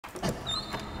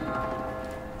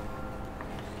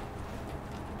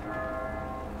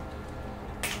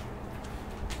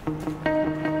Not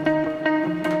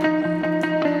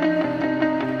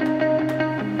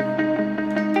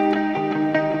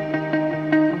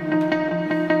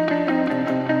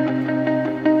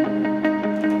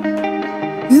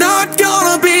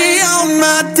gonna be on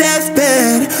my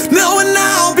deathbed, knowing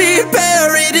I'll be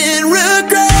buried in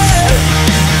regret.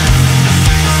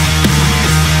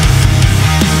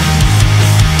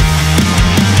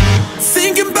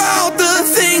 Thinking about the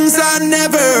things I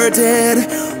never did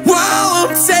while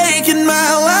I'm taking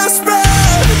my last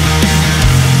breath.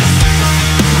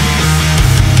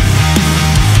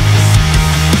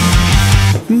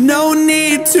 No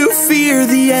need to fear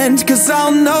the end, 'cause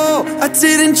I'll know I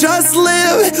didn't just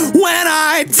live. When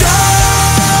I die,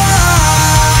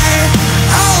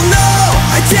 I'll know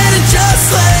I didn't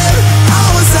just live. How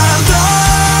was I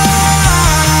alive?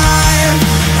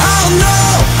 I'll know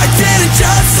I didn't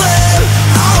just live.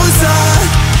 How was I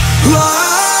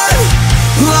alive?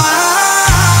 Alive.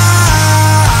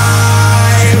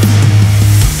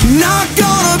 Not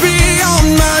gonna be on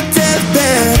my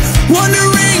deathbed,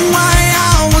 wondering why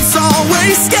I was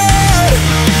always scared.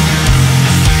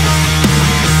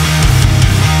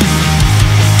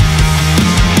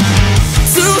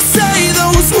 To say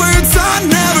those words I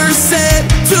never said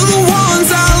to the ones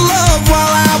I loved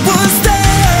while I was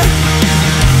there.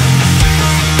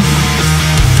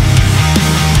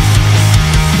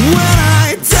 When I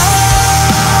die,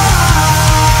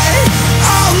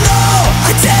 I'll know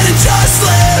I didn't just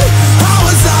live. How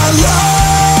was I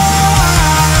alive?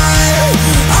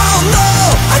 I'll know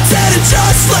I didn't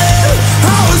just live.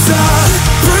 How was I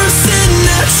person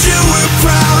that you were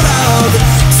proud of?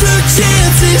 Took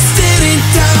chances, didn't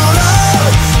doubt of.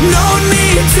 No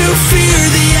need to fear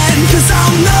the end, 'cause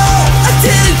I'll know I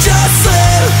didn't just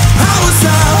live. How was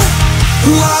I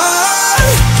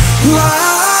alive?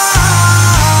 Alive.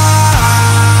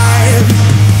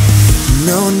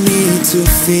 No need to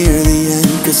fear the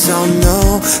end, 'cause I'll know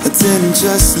I didn't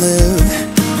just live.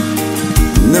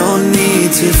 No need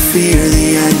to fear the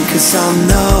end, 'cause I'll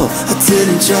know I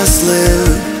didn't just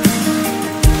live.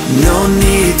 No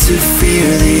need to fear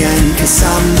the end, 'cause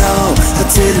I'll know I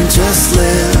didn't just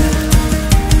live.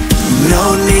 No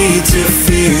need to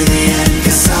fear the end,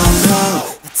 'cause I'll know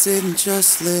I didn't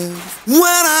just live.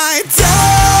 When I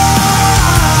die,